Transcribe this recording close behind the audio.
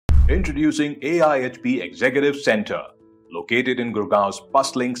Introducing AIHP Executive Centre, located in Gurgaon's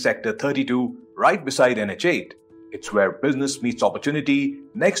bustling Sector 32, right beside NH8. It's where business meets opportunity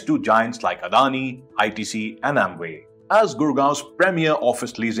next to giants like Adani, ITC and Amway. As Gurgaon's premier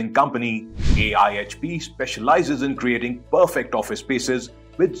office leasing company, AIHP specializes in creating perfect office spaces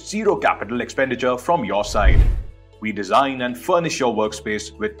with zero capital expenditure from your side. We design and furnish your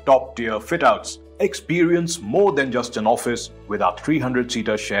workspace with top-tier fit-outs. Experience more than just an office with our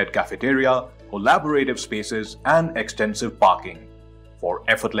 300-seater shared cafeteria, collaborative spaces and extensive parking. For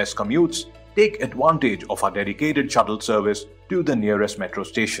effortless commutes, take advantage of our dedicated shuttle service to the nearest metro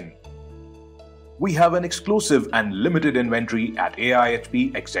station. We have an exclusive and limited inventory at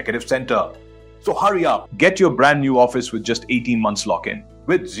AIHP Executive Centre. So hurry up, get your brand new office with just 18 months lock-in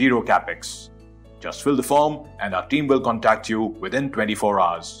with zero capex. Just fill the form and our team will contact you within 24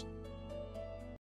 hours.